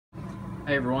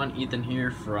Hey everyone, Ethan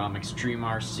here from Extreme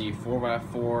RC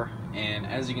 4x4, and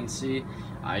as you can see,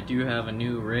 I do have a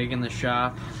new rig in the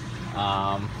shop.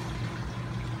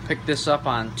 Picked this up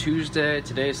on Tuesday.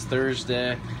 Today's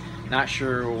Thursday. Not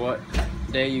sure what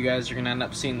day you guys are going to end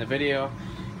up seeing the video,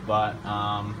 but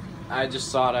I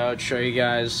just thought I would show you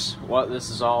guys what this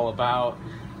is all about.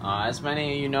 As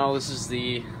many of you know, this is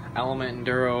the Element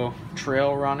Enduro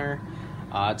Trail Runner.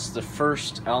 It's the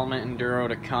first Element Enduro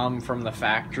to come from the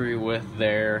factory with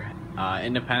their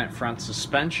independent front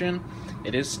suspension.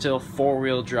 It is still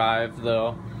four-wheel drive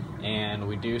though, and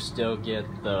we do still get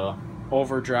the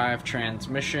overdrive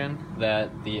transmission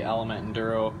that the Element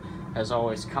Enduro has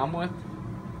always come with.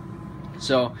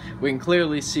 So we can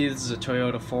clearly see this is a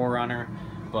Toyota 4Runner,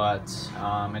 but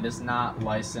it is not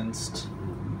licensed.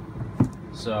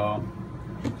 So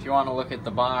if you want to look at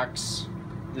the box,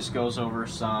 this goes over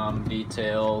some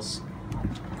details.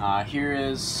 Here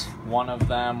is one of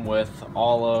them with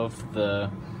all of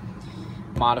the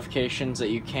modifications that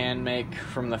you can make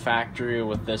from the factory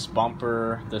with this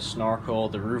bumper, the snorkel,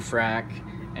 the roof rack,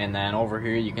 and then over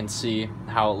here you can see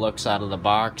how it looks out of the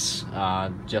box.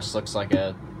 Just looks like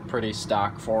a pretty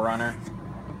stock 4Runner.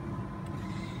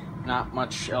 Not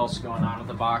much else going on with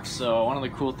the box. So one of the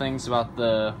cool things about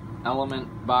the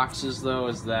Element boxes though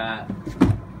is that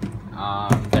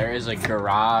there is a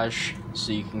garage,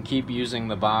 so you can keep using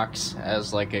the box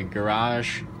as like a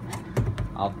garage.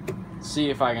 I'll see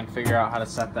if I can figure out how to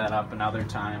set that up another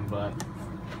time, but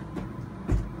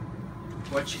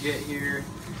what you get here,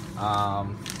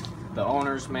 the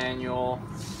owner's manual,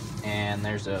 and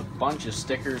there's a bunch of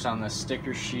stickers on the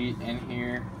sticker sheet in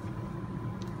here.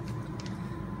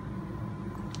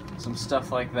 Some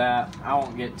stuff like that. I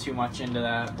won't get too much into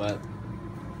that, but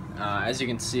as you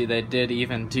can see, they did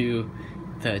even do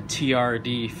the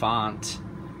TRD font,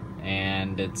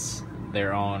 and it's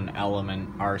their own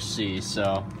Element RC,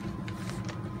 so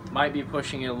might be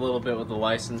pushing it a little bit with the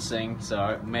licensing,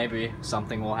 so maybe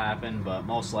something will happen, but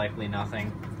most likely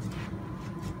nothing.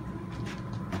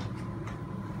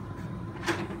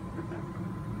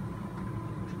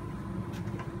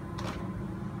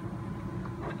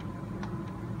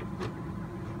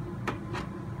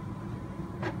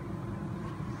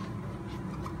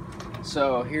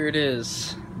 So here it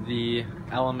is, the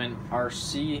Element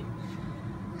RC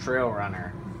Trail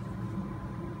Runner.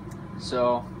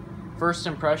 So first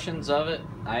impressions of it,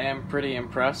 I am pretty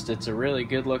impressed. It's a really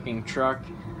good looking truck.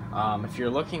 If you're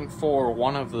looking for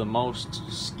one of the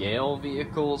most scale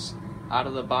vehicles out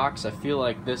of the box, I feel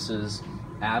like this is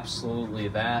absolutely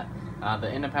that.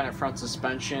 The independent front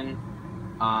suspension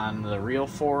on the real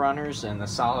 4Runners and the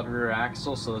solid rear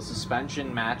axle, so the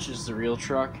suspension matches the real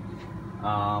truck.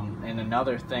 And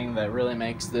another thing that really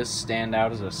makes this stand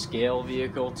out as a scale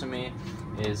vehicle to me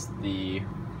is the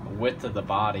width of the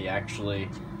body. Actually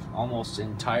almost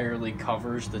entirely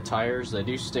covers the tires. They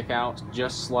do stick out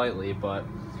just slightly, but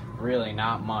really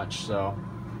not much, so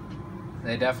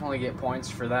they definitely get points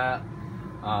for that.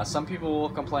 Some people will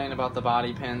complain about the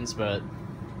body pins, but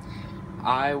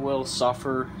I will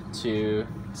suffer to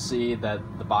see that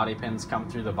the body pins come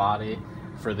through the body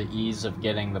for the ease of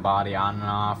getting the body on and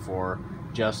off, or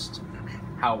just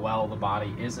how well the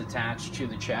body is attached to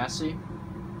the chassis.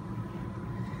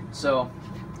 So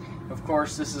of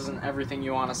course this isn't everything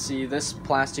you want to see. This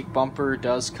plastic bumper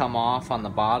does come off on the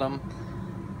bottom,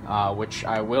 which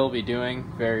I will be doing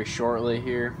very shortly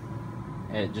here.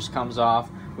 It just comes off.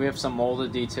 We have some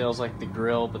molded details like the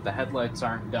grille, but the headlights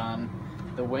aren't done.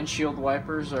 The windshield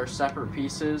wipers are separate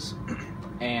pieces,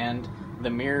 and the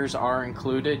mirrors are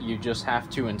included. You just have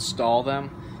to install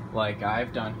them like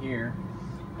I've done here.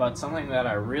 But something that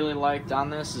I really liked on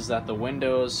this is that the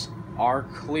windows are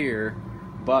clear,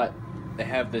 but they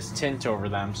have this tint over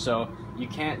them, so you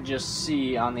can't just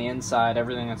see on the inside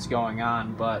everything that's going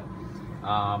on. But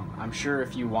I'm sure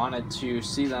if you wanted to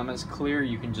see them as clear,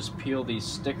 you can just peel these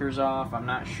stickers off. I'm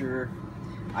not sure.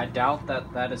 I doubt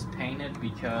that that is painted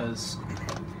because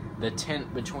the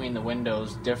tint between the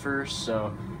windows differs,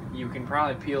 so you can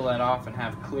probably peel that off and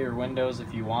have clear windows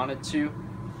if you wanted to.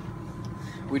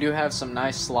 We do have some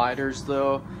nice sliders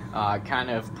though, kind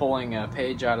of pulling a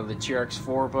page out of the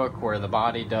TRX4 book where the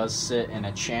body does sit in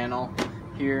a channel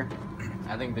here.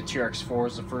 I think the TRX4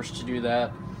 is the first to do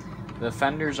that. The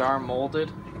fenders are molded,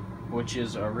 which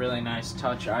is a really nice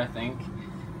touch, I think.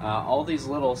 All these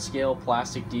little scale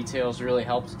plastic details really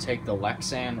help to take the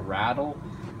Lexan rattle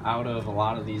out of a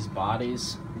lot of these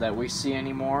bodies that we see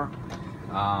anymore.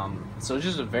 So it's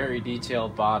just a very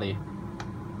detailed body.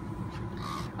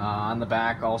 On the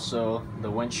back also the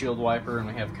windshield wiper, and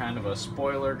we have kind of a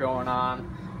spoiler going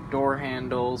on, door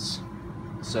handles,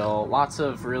 So lots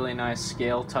of really nice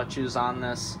scale touches on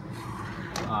this,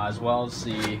 as well as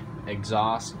the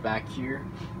exhaust back here.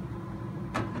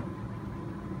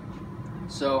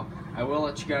 So I will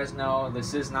let you guys know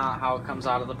this is not how it comes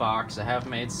out of the box. I have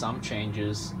made some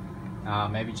changes,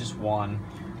 maybe just one.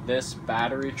 This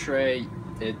battery tray,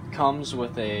 it comes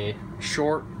with a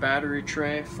short battery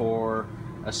tray for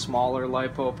a smaller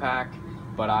LiPo pack,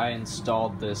 but I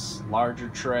installed this larger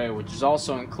tray, which is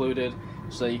also included,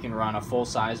 so you can run a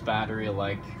full-size battery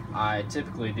like I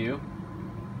typically do.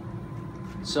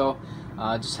 So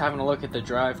just having a look at the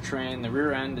drivetrain, the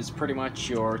rear end is pretty much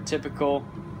your typical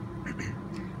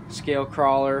scale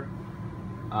crawler,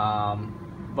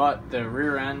 but the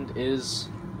rear end is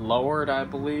lowered, I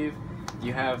believe.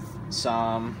 You have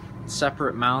some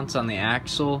separate mounts on the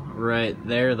axle right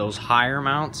there, those higher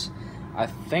mounts. I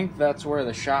think that's where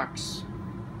the shocks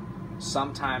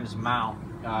sometimes mount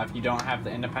if you don't have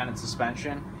the independent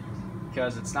suspension,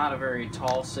 because it's not a very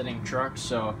tall sitting truck,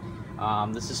 so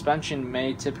the suspension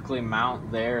may typically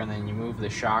mount there and then you move the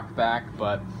shock back.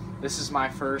 But this is my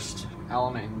first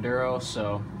Element Enduro,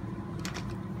 so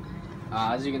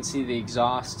as you can see, the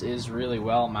exhaust is really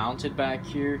well mounted back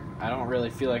here. I don't really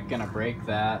feel like gonna break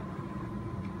that,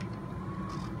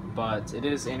 but it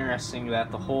is interesting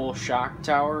that the whole shock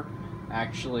tower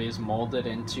actually is molded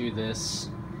into this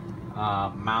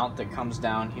mount that comes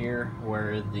down here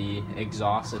where the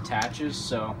exhaust attaches.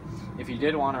 So if you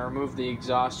did want to remove the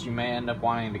exhaust, you may end up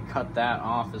wanting to cut that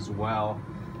off as well,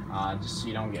 just so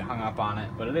you don't get hung up on it.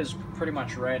 But it is pretty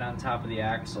much right on top of the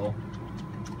axle.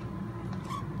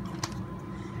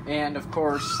 And of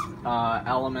course,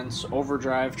 Element's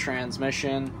overdrive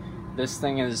transmission. This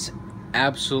thing is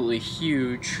absolutely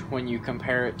huge when you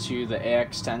compare it to the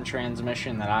AX10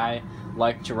 transmission that I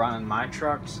like to run in my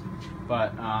trucks.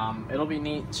 But it'll be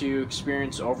neat to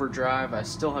experience overdrive. I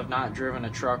still have not driven a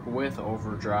truck with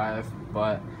overdrive,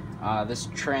 but this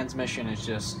transmission is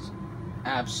just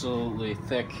absolutely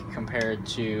thick compared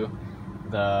to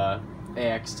the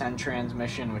AX10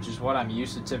 transmission, which is what I'm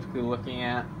used to typically looking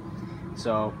at.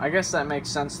 So I guess that makes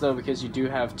sense though, because you do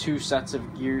have two sets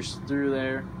of gears through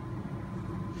there.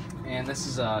 And this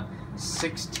is a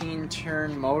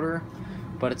 16-turn motor,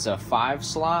 but it's a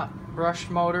 5-slot brushed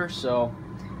motor, so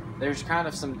there's kind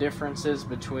of some differences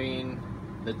between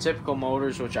the typical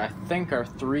motors, which I think are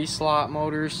 3-slot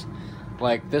motors.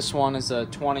 Like this one is a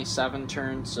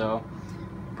 27-turn, so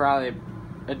probably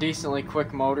a decently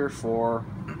quick motor for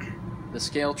the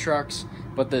scale trucks.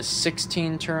 But the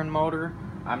 16-turn motor,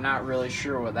 I'm not really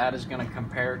sure what that is going to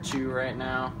compare to right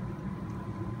now.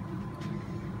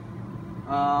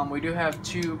 We do have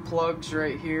two plugs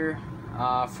right here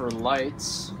for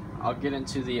lights. I'll get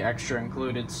into the extra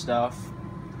included stuff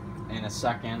in a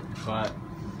second, but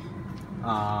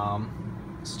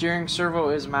steering servo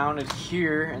is mounted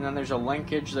here, and then there's a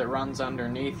linkage that runs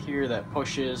underneath here that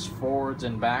pushes forwards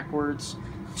and backwards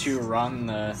to run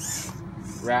the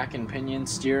rack and pinion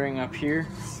steering up here.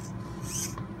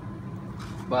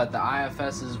 But the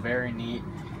IFS is very neat.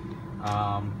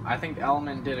 I think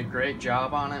Element did a great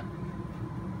job on it,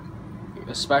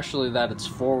 especially that it's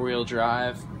 4-wheel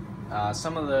drive.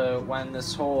 When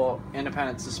this whole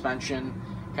independent suspension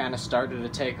kind of started to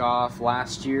take off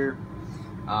last year,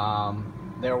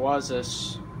 there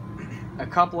was a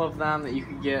couple of them that you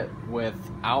could get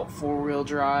without 4-wheel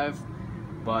drive,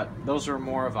 but those are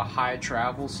more of a high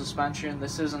travel suspension.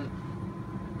 This isn't,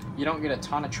 you don't get a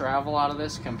ton of travel out of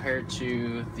this compared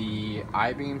to the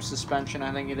I-beam suspension,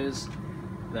 I think it is,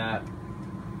 that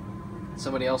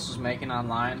somebody else was making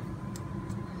online.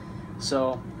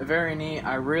 So very neat.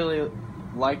 I really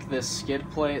like this skid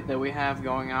plate that we have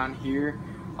going on here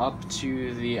up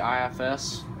to the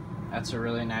IFS. That's a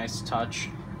really nice touch.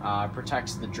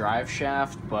 Protects the drive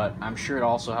shaft, but I'm sure it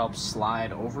also helps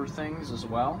slide over things as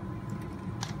well.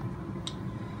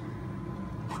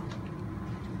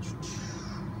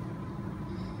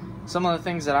 Some of the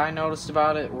things that I noticed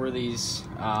about it were these,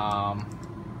 I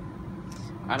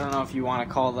don't know if you want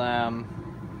to call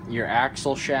them your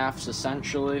axle shafts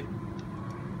essentially,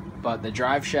 but the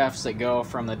drive shafts that go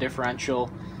from the differential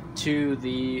to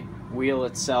the wheel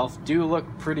itself do look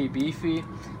pretty beefy,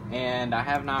 and I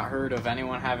have not heard of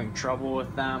anyone having trouble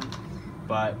with them.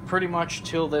 But pretty much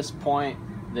till this point,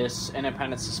 this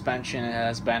independent suspension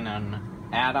has been an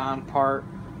add-on part,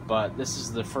 but this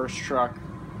is the first truck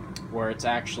where it's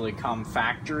actually come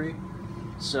factory.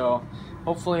 So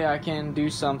hopefully I can do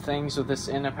some things with this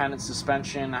independent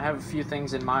suspension. I have a few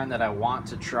things in mind that I want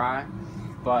to try,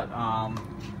 but I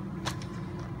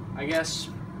guess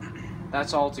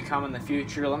that's all to come in the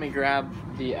future. Let me grab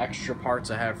the extra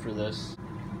parts I have for this.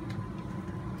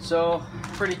 So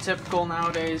pretty typical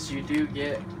nowadays, you do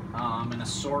get an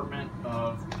assortment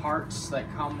of parts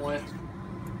that come with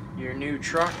your new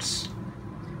trucks.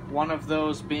 One of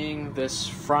those being this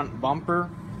front bumper.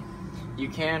 You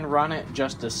can run it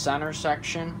just a center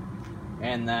section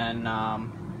and then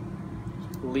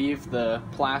leave the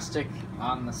plastic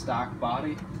on the stock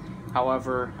body.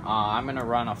 However, I'm going to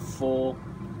run a full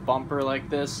bumper like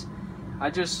this.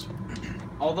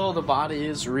 Although the body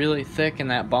is really thick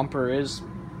and that bumper is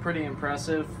pretty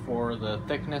impressive for the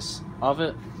thickness of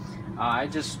it, I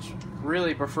just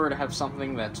really prefer to have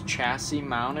something that's chassis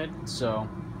mounted, so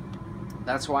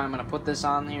that's why I'm going to put this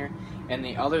on here. And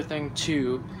the other thing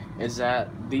too is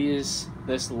that this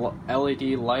LED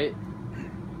light,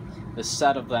 the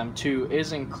set of them too,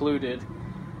 is included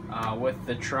with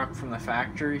the truck from the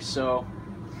factory. So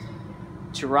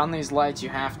to run these lights, you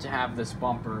have to have this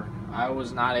bumper. I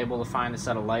was not able to find a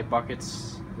set of light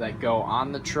buckets that go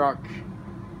on the truck,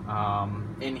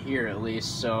 in here at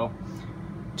least. So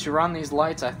to run these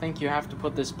lights, I think you have to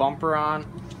put this bumper on.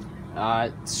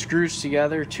 It screws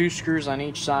together, 2 screws on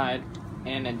each side,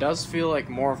 and it does feel like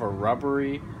more of a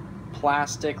rubbery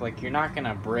plastic, like you're not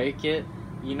gonna break it.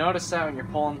 You notice that when you're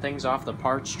pulling things off the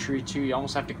parts tree too, you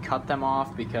almost have to cut them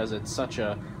off because it's such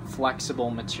a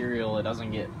flexible material. It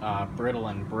doesn't get brittle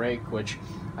and break, which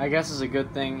I guess is a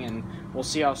good thing, and we'll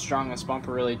see how strong this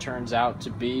bumper really turns out to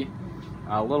be.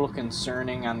 A little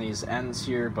concerning on these ends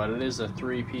here, but it is a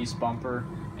 3-piece bumper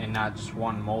and not just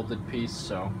one molded piece,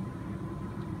 so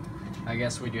I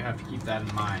guess we do have to keep that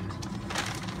in mind.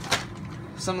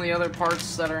 Some of the other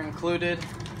parts that are included,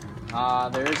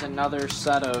 there is another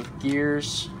set of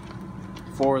gears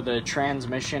for the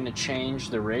transmission to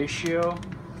change the ratio.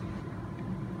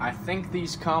 I think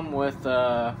these come with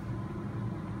the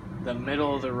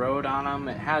middle of the road on them.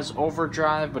 It has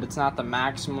overdrive, but it's not the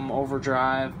maximum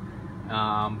overdrive,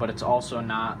 but it's also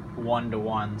not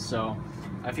 1-to-1. So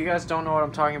if you guys don't know what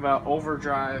I'm talking about,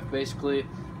 overdrive, basically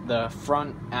the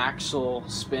front axle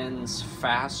spins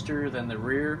faster than the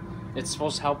rear. It's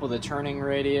supposed to help with the turning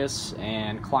radius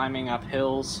and climbing up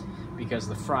hills because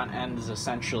the front end is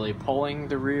essentially pulling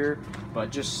the rear, but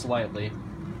just slightly.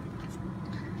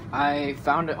 I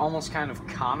found it almost kind of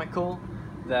comical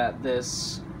that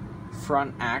this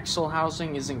front axle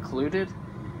housing is included,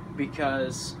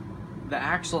 because the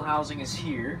axle housing is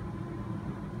here,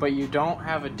 but you don't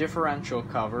have a differential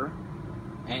cover,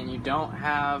 and you don't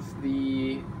have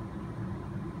the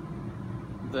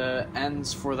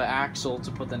ends for the axle to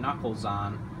put the knuckles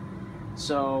on.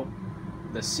 So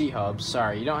the C-hubs,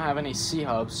 sorry, you don't have any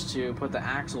C-hubs to put the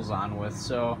axles on with,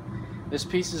 so this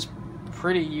piece is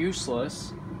pretty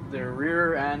useless. The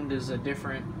rear end is a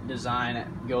different design. It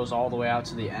goes all the way out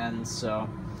to the end, so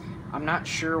I'm not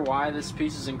sure why this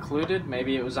piece is included.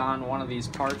 Maybe it was on one of these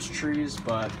parts trees,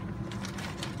 but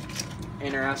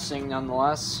interesting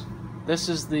nonetheless. This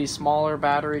is the smaller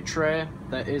battery tray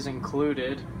that is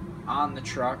included on the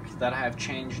truck that I have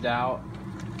changed out.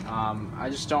 I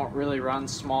just don't really run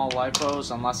small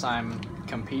LiPos unless I'm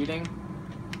competing.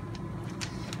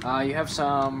 You have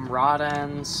some rod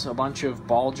ends, a bunch of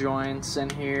ball joints in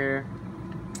here,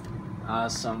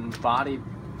 some body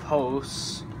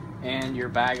posts, and your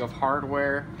bag of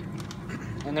hardware.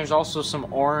 And there's also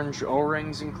some orange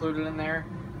O-rings included in there.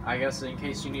 I guess in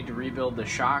case you need to rebuild the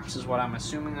shocks is what I'm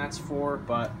assuming that's for,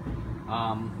 but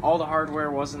all the hardware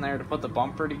was in there to put the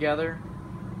bumper together.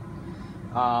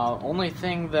 Only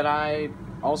thing that I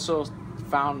also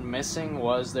found missing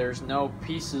was there's no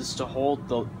pieces to hold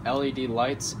the LED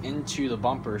lights into the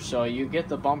bumper. So you get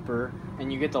the bumper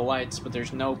and you get the lights, but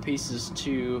there's no pieces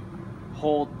to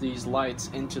hold these lights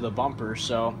into the bumper.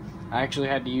 So I actually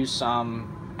had to use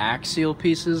some axial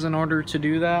pieces in order to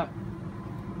do that.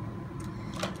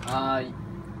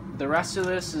 The rest of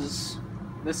this is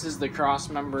the cross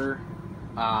member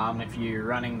if you're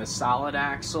running the solid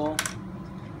axle,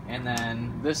 and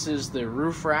then this is the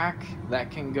roof rack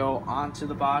that can go onto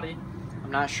the body.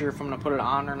 I'm not sure if I'm gonna put it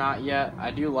on or not yet.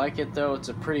 I do like it though. It's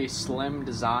a pretty slim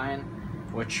design,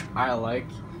 which I like.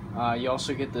 You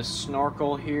also get this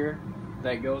snorkel here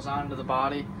that goes onto the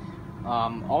body.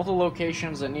 All the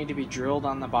locations that need to be drilled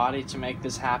on the body to make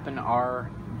this happen are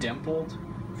dimpled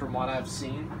from what I've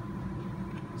seen.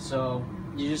 So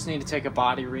you just need to take a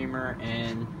body reamer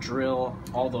and drill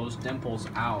all those dimples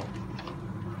out.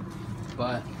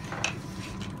 But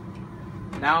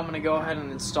now I'm going to go ahead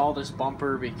and install this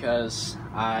bumper because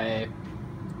I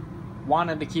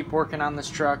wanted to keep working on this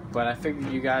truck, but I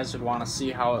figured you guys would want to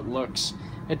see how it looks.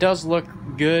 It does look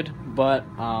good, but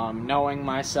knowing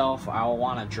myself, I'll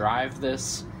want to drive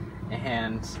this,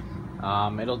 and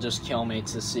it'll just kill me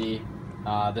to see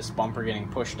this bumper getting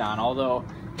pushed on, although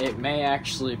it may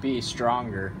actually be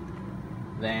stronger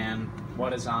than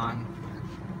what is on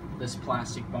this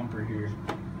plastic bumper here.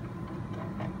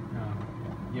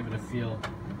 Give it a feel.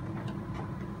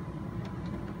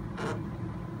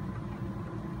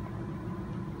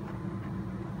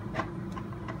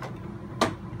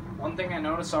 One thing I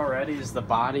notice already is the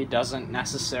body doesn't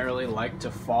necessarily like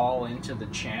to fall into the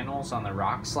channels on the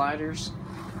rock sliders.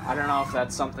 I don't know if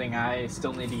that's something I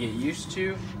still need to get used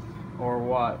to or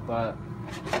what, but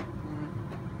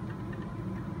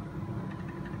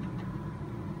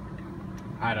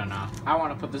I don't know. I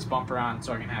want to put this bumper on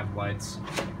so I can have lights.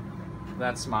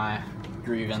 That's my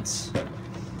grievance.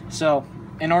 So,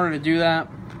 in order to do that,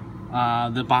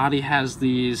 the body has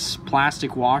these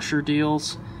plastic washer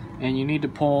deals, and you need to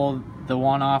pull the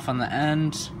one off on the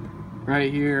end,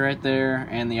 right here, right there,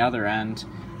 and the other end,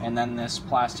 and then this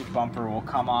plastic bumper will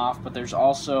come off. But there's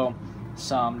also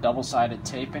some double-sided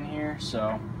tape in here,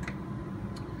 so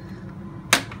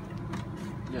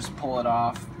just pull it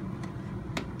off.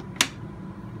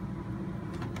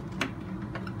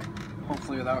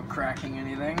 Hopefully without cracking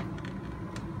anything.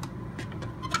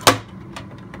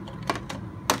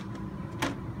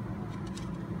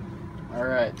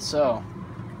 Alright, so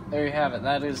there you have it.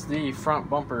 That is the front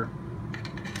bumper.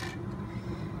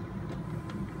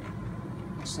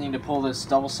 Just need to pull this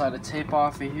double-sided tape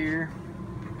off of here.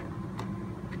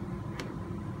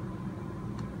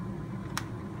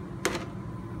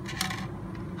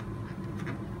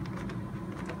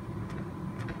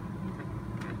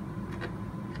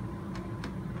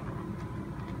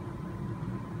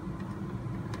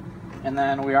 And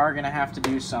then we are going to have to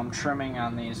do some trimming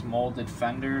on these molded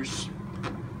fenders.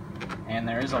 And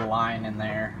there is a line in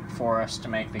there for us to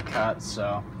make the cut,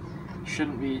 so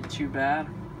shouldn't be too bad.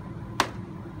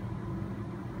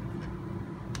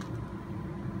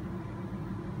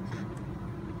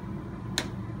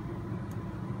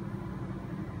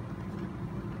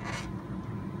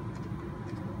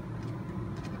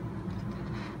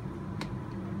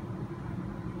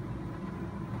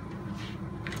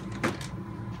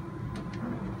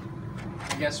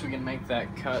 I guess we can make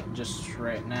that cut just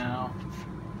right now.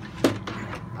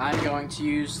 I'm going to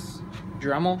use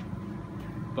Dremel,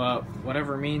 but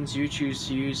whatever means you choose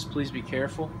to use, please be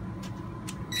careful.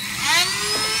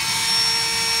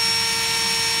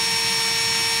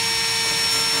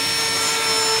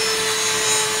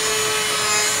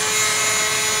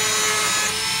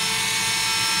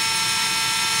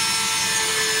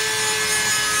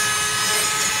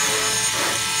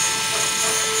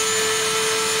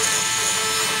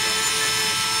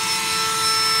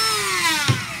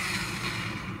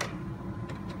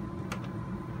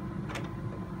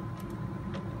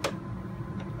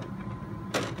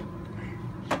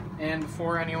 And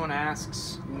before anyone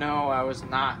asks, no, I was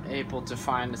not able to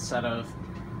find a set of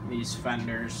these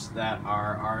fenders that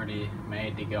are already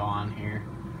made to go on here.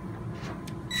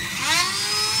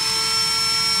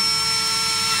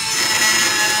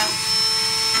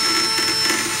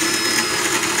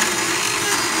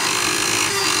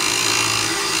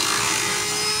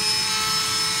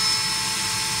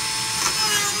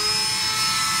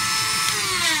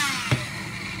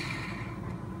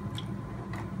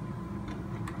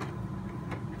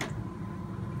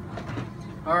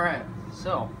 Alright,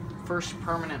 so first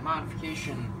permanent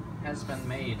modification has been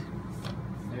made.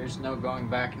 There's no going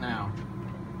back now.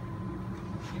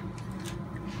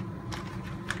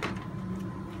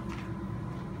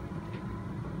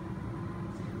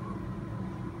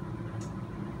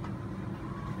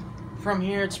 From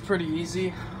here it's pretty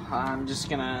easy. I'm just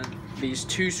gonna, these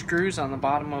two screws on the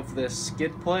bottom of this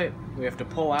skid plate, we have to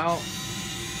pull out.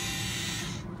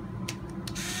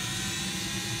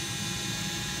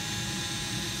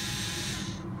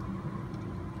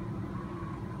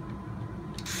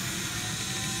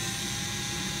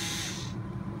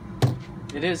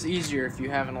 It is easier if you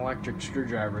have an electric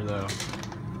screwdriver though.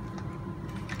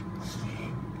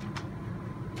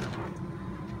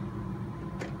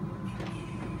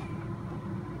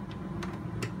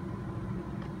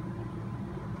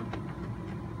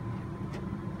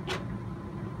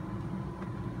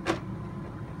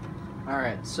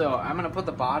 Alright, so I'm going to put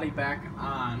the body back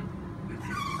on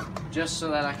just so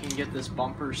that I can get this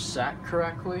bumper set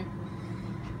correctly.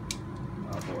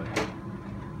 Oh boy.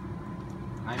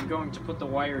 I'm going to put the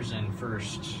wires in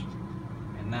first,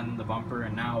 and then the bumper,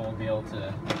 and now we'll be able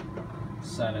to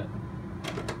set it.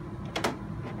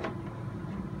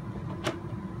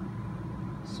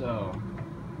 So,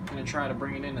 I'm going to try to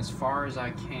bring it in as far as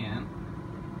I can.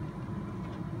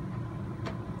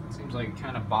 It seems like it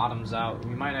kind of bottoms out.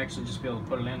 We might actually just be able to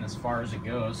put it in as far as it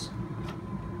goes.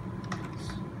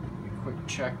 Quick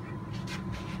check.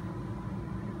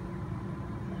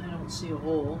 I don't see a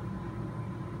hole.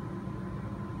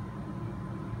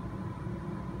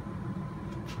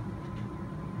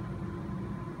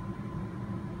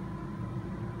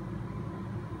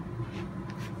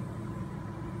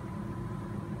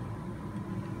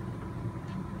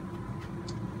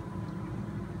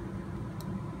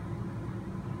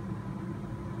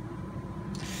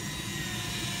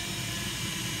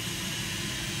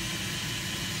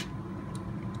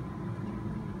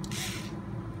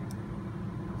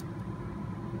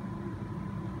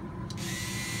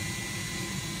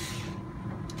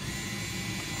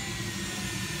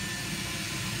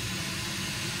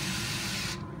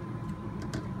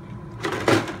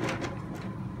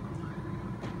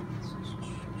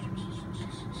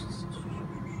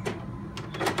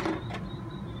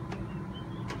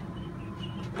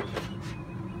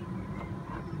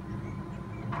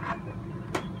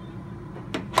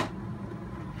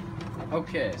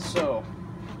 Okay, so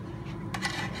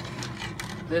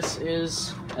this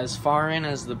is as far in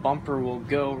as the bumper will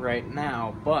go right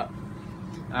now, but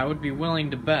I would be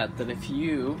willing to bet that if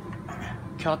you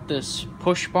cut this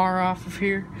push bar off of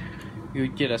here, you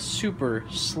would get a super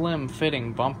slim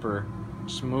fitting bumper.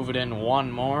 Just move it in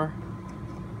one more.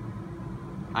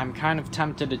 I'm kind of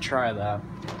tempted to try that,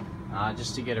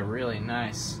 just to get a really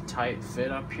nice tight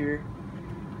fit up here.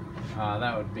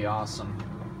 That would be awesome,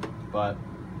 but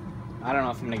I don't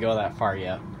know if I'm gonna go that far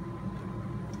yet.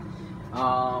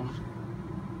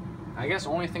 I guess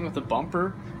only thing with the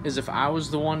bumper is if I was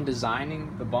the one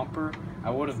designing the bumper, I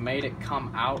would have made it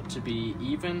come out to be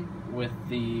even with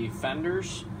the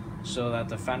fenders so that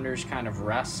the fenders kind of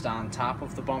rest on top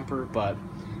of the bumper, but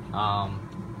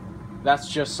that's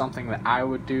just something that I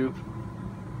would do,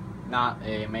 not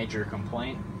a major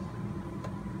complaint.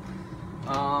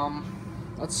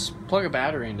 Let's plug a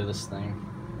battery into this thing.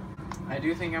 I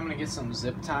do think I'm going to get some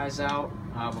zip ties out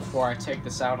before I take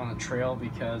this out on the trail,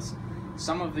 because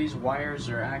some of these wires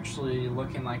are actually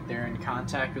looking like they're in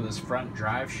contact with this front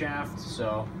drive shaft,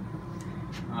 so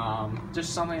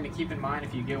just something to keep in mind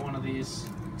if you get one of these,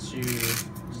 to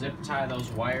zip tie those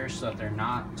wires so that they're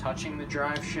not touching the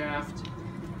drive shaft.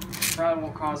 Probably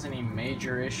won't cause any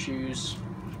major issues,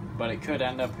 but it could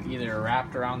end up either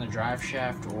wrapped around the drive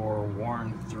shaft or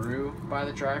worn through by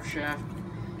the drive shaft,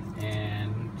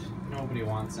 and nobody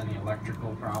wants any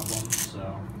electrical problems.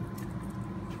 So,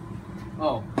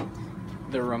 oh,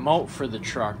 the remote for the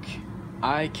truck.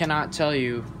 I cannot tell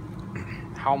you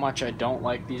how much I don't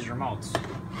like these remotes.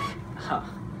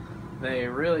 They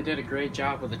really did a great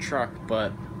job with the truck,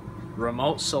 but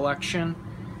remote selection,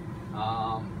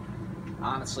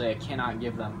 honestly, I cannot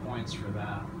give them points for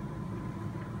that.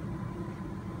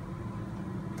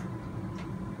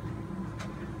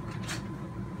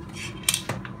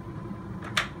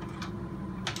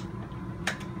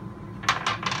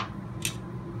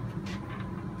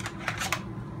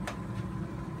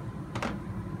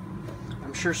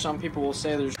 I'm sure some people will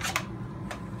say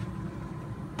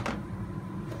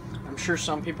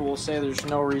there's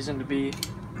no reason to be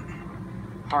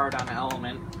hard on an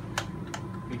Element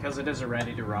because it is a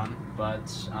ready to run, but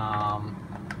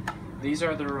these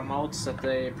are the remotes that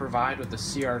they provide with the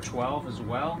CR12 as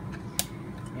well,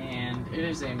 and it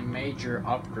is a major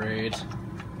upgrade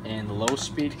in low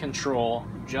speed control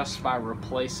just by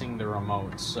replacing the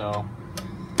remote. So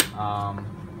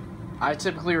I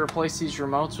typically replace these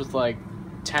remotes with like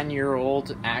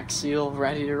 10-year-old Axial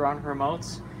ready to run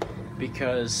remotes,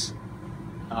 because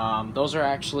those are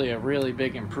actually a really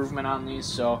big improvement on these.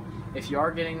 So if you are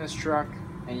getting this truck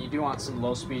and you do want some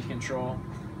low speed control,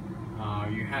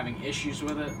 you're having issues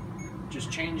with it, just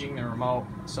changing the remote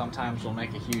sometimes will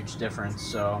make a huge difference.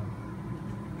 So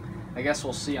I guess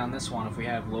we'll see on this one if we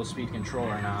have low speed control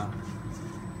or not.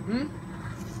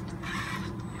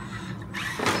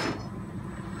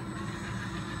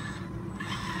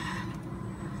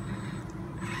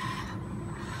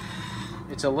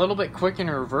 It's a little bit quick in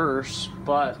reverse,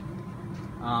 but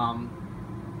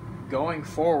going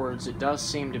forwards it does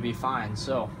seem to be fine.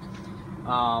 So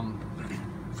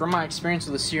from my experience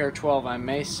with the CR12, I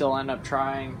may still end up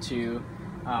trying to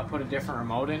put a different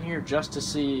remote in here just to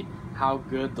see how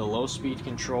good the low speed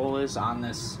control is on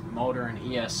this motor and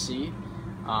ESC,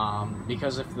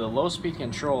 because if the low speed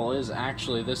control is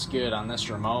actually this good on this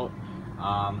remote,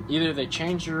 either they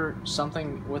changed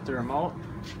something with the remote,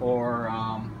 or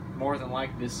more than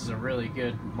likely this is a really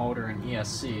good motor and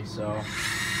ESC. So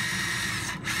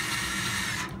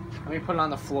let me put it on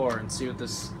the floor and see what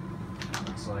this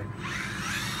looks like.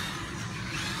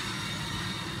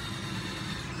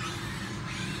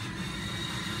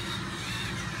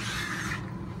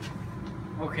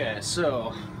 Okay,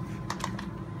 so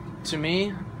to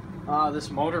me, this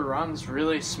motor runs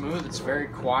really smooth. It's very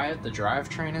quiet. The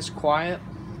drivetrain is quiet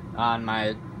on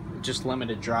my just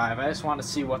limited drive. I just want to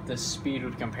see what this speed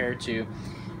would compare to.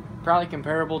 Probably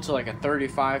comparable to like a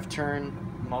 35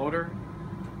 turn motor.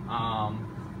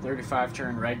 35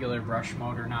 turn regular brush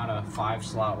motor, not a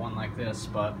 5-slot one like this,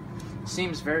 but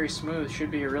seems very smooth. Should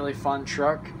be a really fun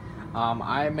truck.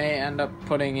 I may end up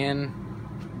putting in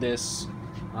this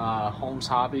Holmes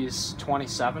Hobbies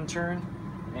 27 turn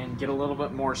and get a little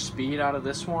bit more speed out of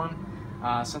this one.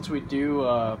 Since we do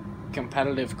a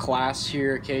competitive class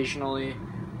here occasionally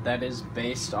that is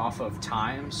based off of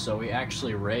times, so we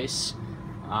actually race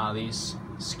these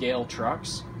scale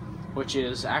trucks, which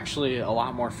is actually a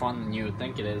lot more fun than you would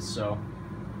think it is. So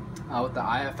with the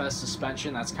IFS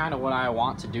suspension, that's kind of what I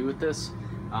want to do with this.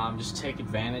 Just take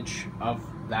advantage of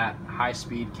that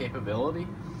high-speed capability.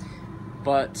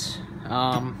 But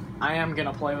I am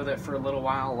going to play with it for a little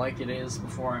while like it is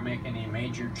before I make any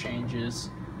major changes.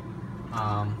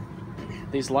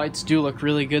 These lights do look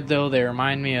really good though. They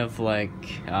remind me of like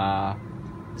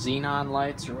xenon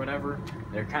lights or whatever.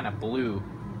 They're kind of blue,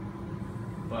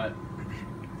 but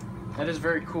that is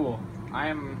very cool. I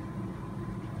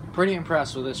am pretty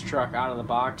impressed with this truck out of the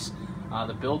box.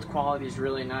 The build quality is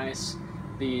really nice.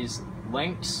 These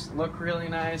links look really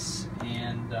nice,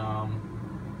 and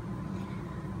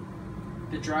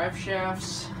the drive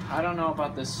shafts, I don't know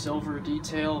about this silver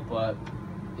detail, but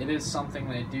it is something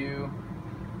they do.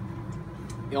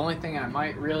 The only thing I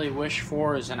might really wish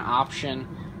for is an option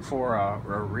for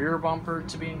a rear bumper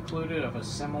to be included of a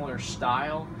similar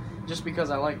style, just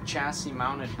because I like chassis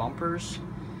mounted bumpers,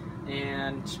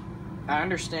 and I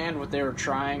understand what they were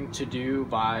trying to do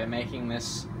by making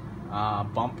this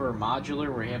bumper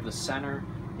modular, where you have the center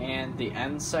and the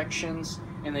end sections,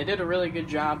 and they did a really good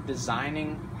job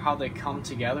designing how they come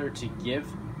together to give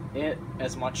it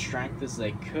as much strength as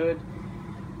they could.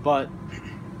 But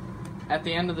at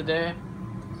the end of the day,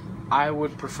 I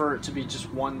would prefer it to be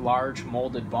just one large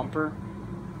molded bumper,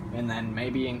 and then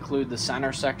maybe include the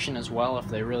center section as well if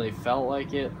they really felt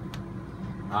like it.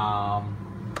 I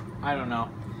don't know.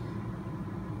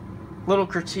 Little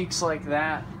critiques like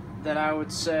that I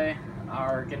would say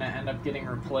are going to end up getting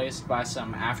replaced by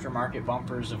some aftermarket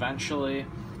bumpers eventually.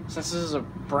 Since this is a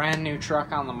brand new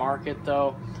truck on the market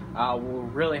though, we'll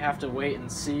really have to wait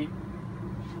and see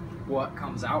what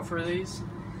comes out for these.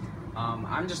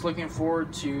 I'm just looking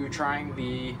forward to trying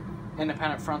the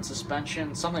independent front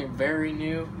suspension, something very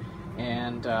new,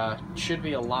 and should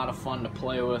be a lot of fun to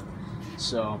play with.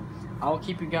 So I'll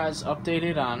keep you guys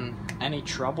updated on any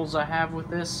troubles I have with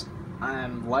this.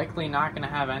 I'm likely not going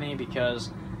to have any because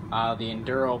the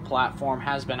Enduro platform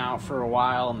has been out for a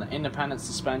while, and the independent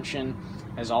suspension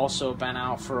has also been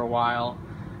out for a while.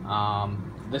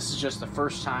 This is just the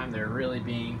first time they're really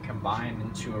being combined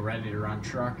into a ready-to-run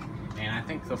truck, and I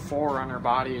think the 4Runner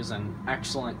body is an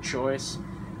excellent choice.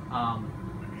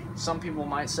 Some people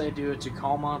might say do a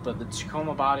Tacoma, but the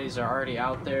Tacoma bodies are already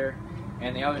out there.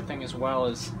 And the other thing as well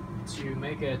is to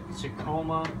make a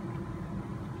Tacoma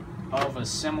of a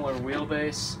similar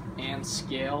wheelbase and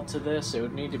scale to this, it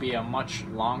would need to be a much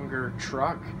longer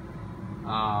truck.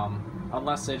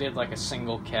 Unless they did like a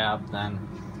single cab, then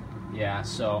yeah.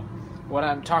 So what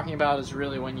I'm talking about is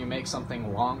really when you make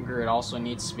something longer, it also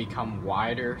needs to become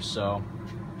wider. So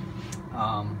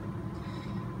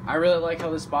I really like how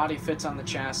this body fits on the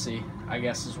chassis, I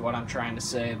guess is what I'm trying to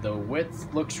say. The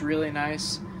width looks really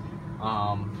nice.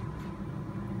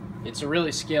 It's a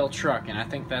really scaled truck, and I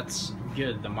think that's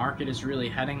good. The market is really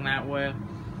heading that way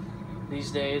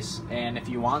these days, and if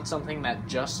you want something that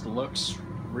just looks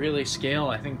really scale,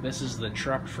 I think this is the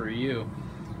truck for you.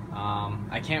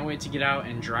 I can't wait to get out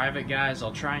and drive it, guys.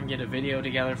 I'll try and get a video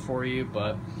together for you,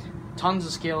 but tons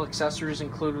of scale accessories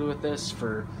included with this.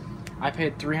 I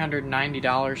paid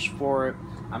 $390 for it.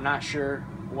 I'm not sure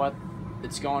what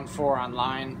it's going for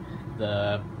online.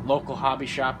 The local hobby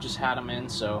shop just had them in,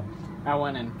 so I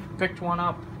went and picked one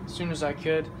up as soon as I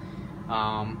could.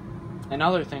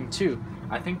 Another thing too,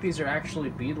 I think these are actually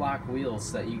beadlock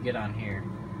wheels that you get on here.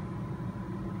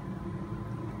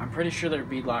 I'm pretty sure they're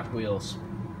beadlock wheels.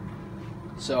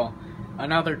 So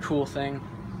another cool thing,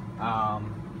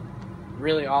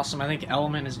 really awesome. I think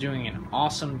Element is doing an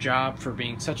awesome job for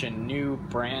being such a new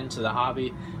brand to the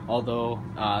hobby, although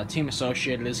Team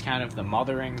Associated is kind of the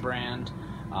mothering brand.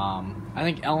 I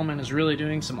think Element is really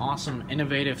doing some awesome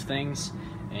innovative things,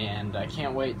 and I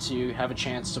can't wait to have a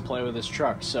chance to play with this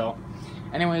truck. So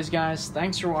anyways guys,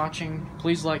 thanks for watching.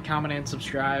 Please like, comment, and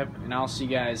subscribe, and I'll see you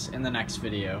guys in the next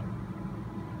video.